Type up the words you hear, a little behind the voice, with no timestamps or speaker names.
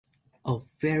A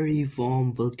very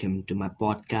warm welcome to my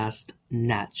podcast,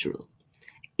 Natural.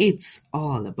 It's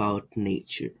all about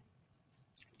nature.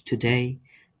 Today,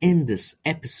 in this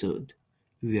episode,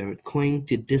 we are going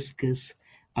to discuss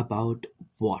about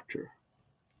water.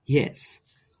 Yes,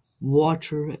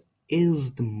 water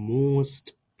is the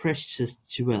most precious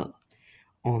jewel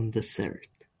on this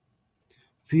earth.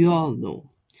 We all know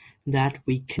that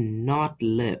we cannot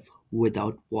live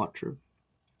without water.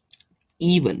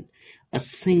 Even a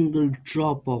single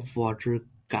drop of water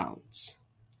counts.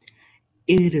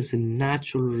 It is a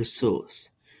natural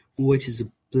resource which is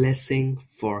a blessing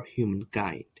for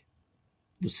humankind.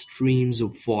 The streams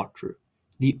of water,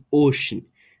 the ocean,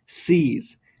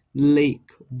 seas,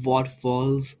 lake,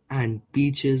 waterfalls, and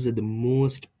beaches are the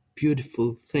most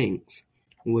beautiful things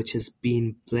which has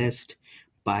been blessed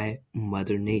by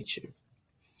Mother Nature.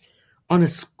 On a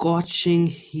scorching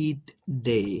heat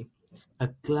day, a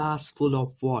glass full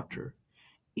of water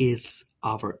is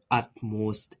our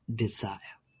utmost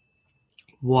desire.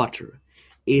 Water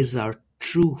is our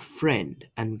true friend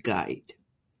and guide,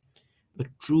 a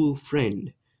true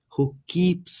friend who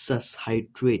keeps us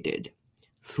hydrated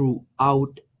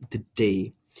throughout the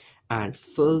day and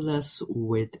fills us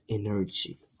with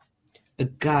energy, a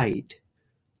guide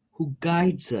who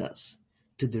guides us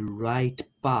to the right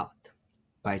path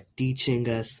by teaching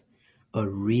us a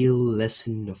real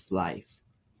lesson of life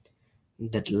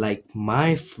that, like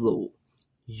my flow,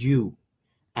 you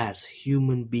as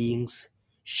human beings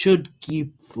should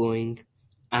keep flowing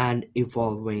and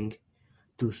evolving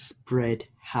to spread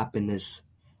happiness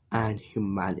and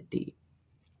humanity.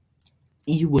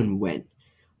 Even when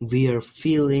we are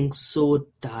feeling so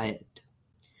tired,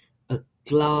 a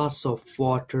glass of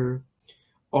water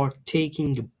or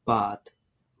taking a bath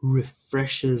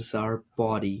refreshes our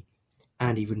body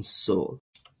and even soul.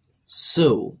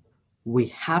 So, we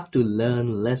have to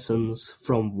learn lessons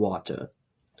from water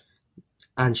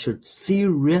and should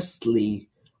seriously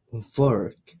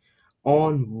work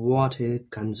on water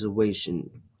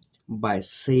conservation by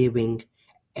saving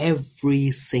every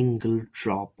single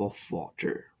drop of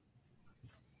water.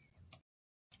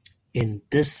 In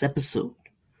this episode,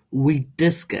 we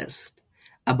discussed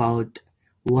about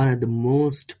one of the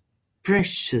most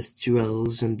precious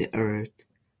jewels on the earth,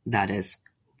 that is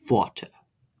water.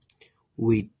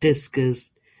 We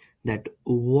discussed that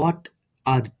what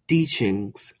are the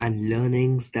teachings and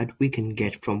learnings that we can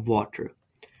get from water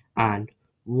and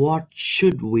what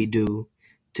should we do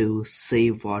to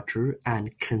save water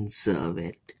and conserve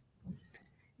it.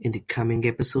 In the coming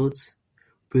episodes,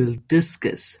 we'll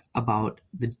discuss about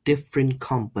the different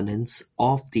components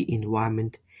of the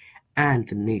environment and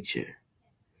the nature.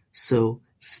 So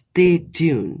stay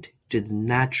tuned to the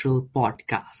Natural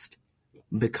Podcast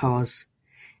because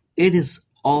it is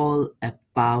all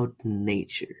about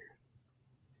nature.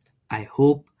 I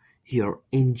hope you're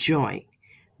enjoying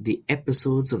the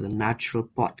episodes of the Natural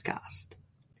Podcast.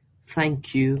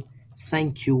 Thank you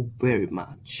very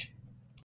much.